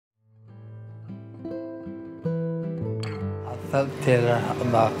South Taylor.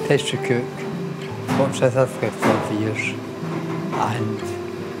 I'm a pastry cook. Worked South Africa for 12 years. And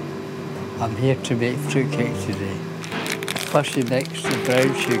I'm here to make fruitcake today. First you mix the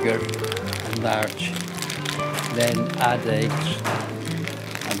brown sugar and march, then add eggs,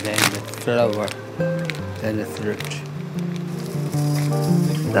 and then the flour, then the fruit.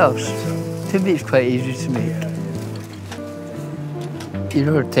 To me it's quite easy to make. You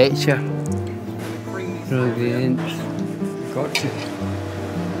know the texture, you know the ingredients. Got to.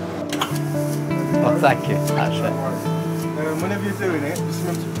 Oh, thank you, that's it. Whenever you're doing it, just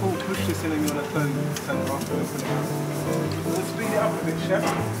remember to push this in and you want to turn it after open it out. Let's speed it up a bit, chef.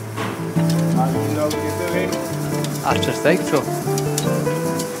 You know what you're doing. I just think so.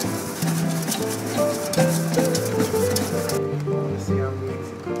 Let's see how easy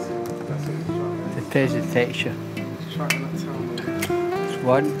it is. That's it. Depends on the texture. Just try and not tell me. It's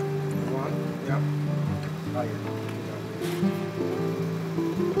one. One, yeah. Oh, yeah.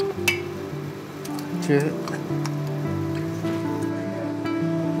 Two.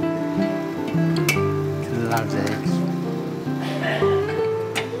 Large eggs.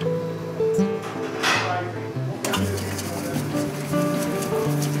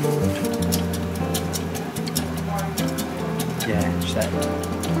 Yeah, set.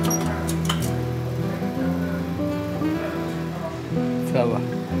 Flour.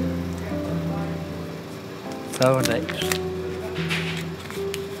 Flour and eggs.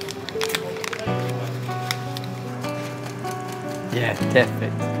 Yeah,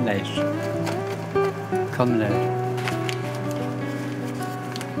 perfect. Nice. Come now.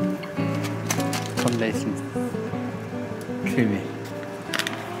 Come nice and creamy.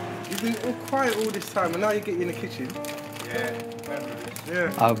 You've been all quiet all this time and now you get you in the kitchen.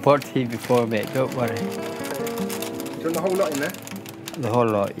 Yeah. I've worked here before, mate, don't worry. Okay. Do you want the whole lot in there? The whole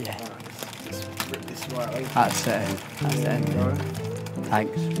lot, yeah. Right, just rip this right over. That's it. That's it. Right.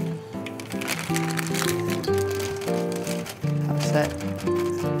 Thanks. That's it.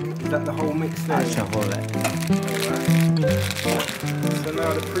 Is that the whole mix there? That's the whole lot. Alright. So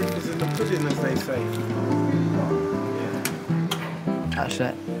now the proof is in the pudding, as they say. That's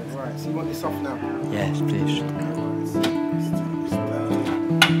it. Right, so you want this off now? Yes, please.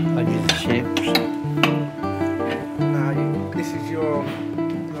 I do the shapes. Now, this is your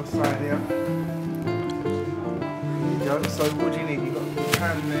side here. There you go. So what do you need? You've got the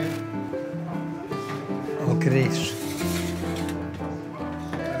pan there. Oh, grease.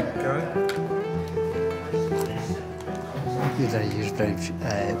 I use brown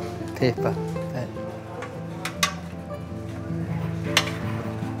paper.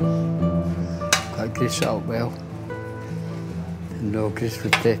 Got to grease it up well. And no grease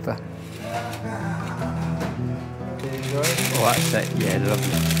with paper. There you go. Oh, that's it. Yeah,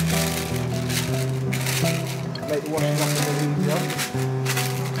 lovely. Make the washing up a bit easier.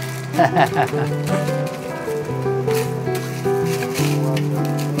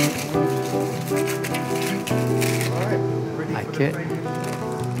 Okay.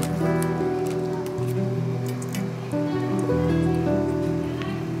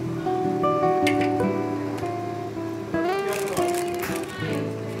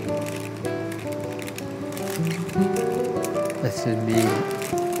 This is me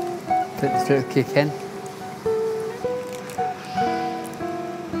put the fruitcake in.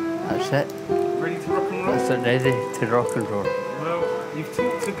 That's it. Ready to rock and roll? That's it, ready to rock and roll. Well, you've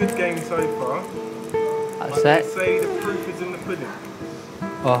talked a good game so far. That's Like it. they say the proof is in the pudding.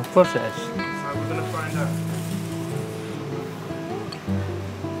 Oh, of course it is. So we're going to find out.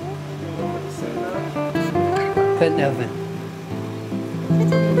 Put in the oven.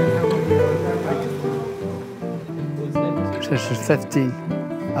 So this is 15.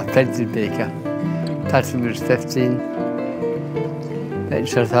 A printed baker. Pattern was 15. In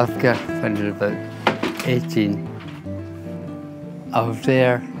South Africa, when I was about 18. I was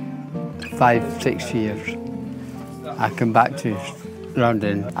there 5-6 years. I came back to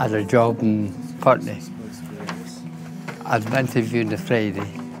London, had a job in Putney. I'd been interviewed on the Friday,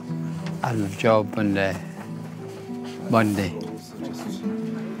 I had a job on the Monday.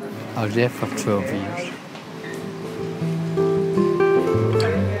 I was there for 12 years.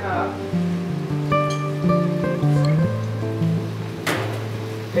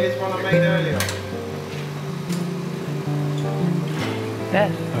 Here's one I made earlier. Yeah, all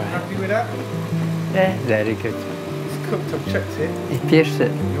right. Happy with that? Yeah, very good. It's cooked, I've checked it. He pierced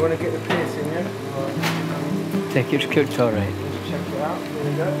it. You want to get the piercing, yeah? Right. I think it's cooked all right. Just check it out. There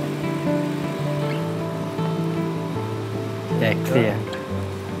we go. Yeah, clear.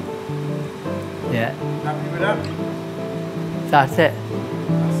 Yeah. Happy with that? That's it.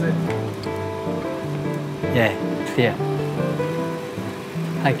 That's it. Yeah, clear.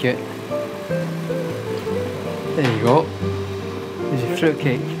 Thank you. There you go. There's a fruit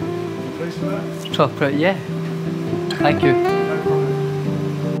cake. Pleased with that? Chocolate, yeah. Thank you.